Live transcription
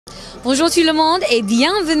Bonjour tout le monde et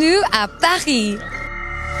bienvenue à Paris.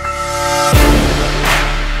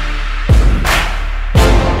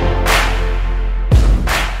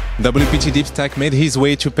 WPT Deep Stack made his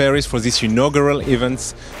way to Paris for this inaugural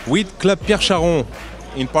event with Club Pierre Charon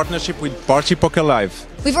in partnership with Party Poker Live.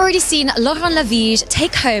 We've already seen Laurent Lavige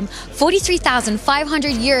take home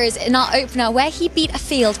 43,500 euros in our opener, where he beat a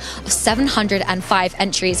field of 705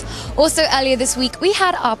 entries. Also earlier this week, we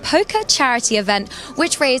had our poker charity event,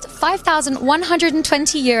 which raised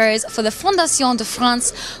 5,120 euros for the Fondation de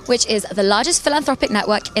France, which is the largest philanthropic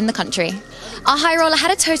network in the country. Our high roller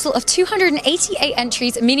had a total of 288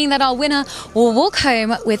 entries, meaning that our winner will walk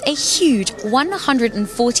home with a huge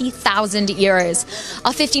 140,000 euros.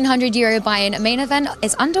 Our 1,500 euro buy-in main event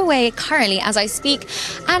is underway currently as I speak,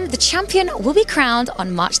 and the champion will be crowned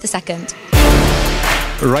on March the 2nd.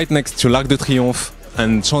 Right next to l'Arc de Triomphe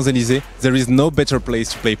and Champs-Élysées, there is no better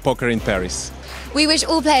place to play poker in Paris. We wish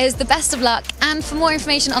all players the best of luck, and for more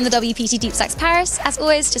information on the WPT Deep Stacks Paris, as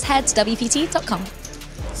always, just head to WPT.com.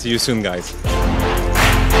 See you soon, guys.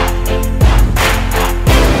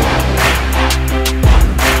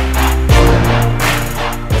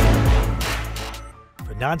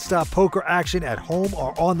 Non-stop poker action at home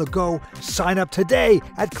or on the go. Sign up today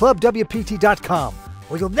at ClubWPT.com,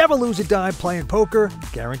 where you'll never lose a dime playing poker,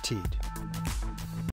 guaranteed.